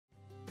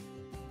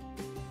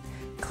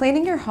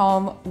Cleaning your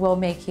home will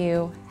make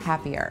you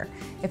happier.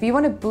 If you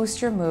want to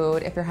boost your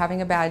mood, if you're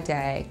having a bad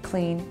day,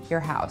 clean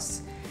your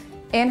house.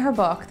 In her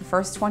book, The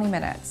First 20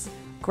 Minutes,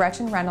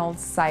 Gretchen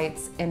Reynolds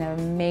cites an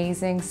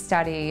amazing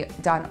study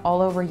done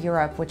all over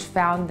Europe which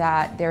found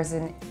that there's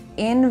an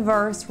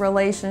inverse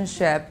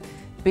relationship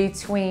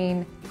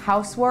between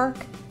housework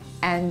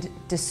and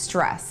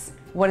distress.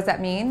 What does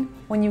that mean?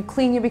 When you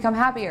clean, you become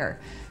happier.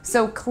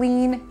 So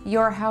clean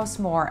your house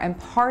more, and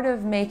part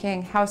of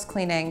making house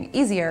cleaning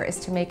easier is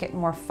to make it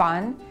more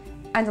fun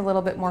and a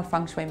little bit more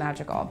feng shui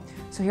magical.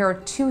 So here are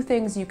 2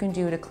 things you can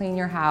do to clean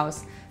your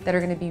house that are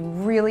going to be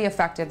really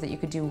effective that you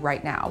could do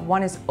right now.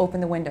 One is open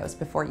the windows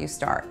before you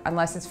start.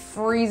 Unless it's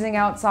freezing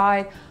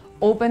outside,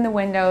 open the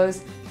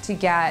windows to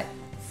get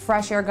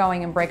fresh air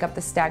going and break up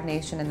the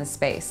stagnation in the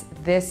space.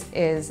 This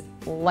is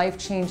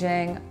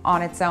life-changing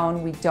on its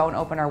own. We don't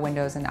open our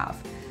windows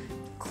enough.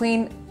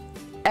 Clean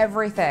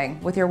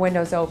everything with your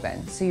windows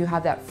open so you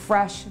have that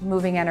fresh,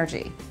 moving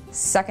energy.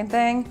 Second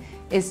thing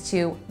is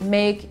to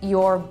make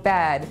your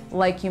bed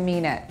like you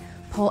mean it.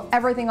 Pull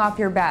everything off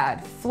your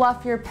bed,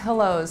 fluff your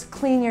pillows,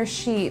 clean your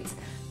sheets,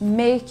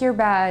 make your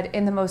bed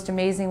in the most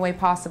amazing way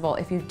possible.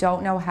 If you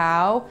don't know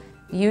how,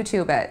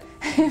 YouTube it.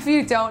 If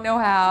you don't know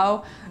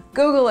how,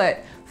 Google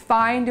it.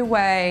 Find a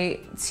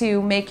way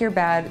to make your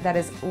bed that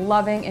is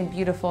loving and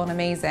beautiful and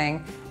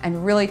amazing,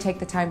 and really take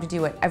the time to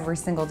do it every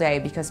single day,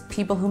 because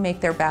people who make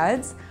their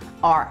beds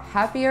are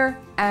happier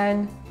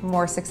and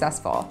more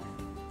successful.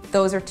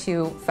 Those are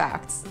 2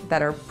 facts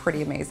that are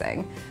pretty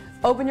amazing.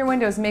 Open your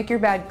windows, make your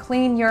bed,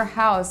 clean your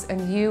house,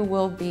 and you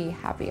will be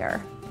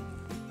happier.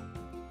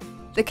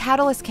 The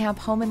Catalyst Camp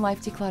Home and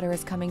Life Declutter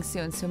is coming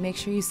soon, so make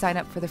sure you sign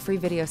up for the free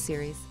video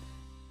series.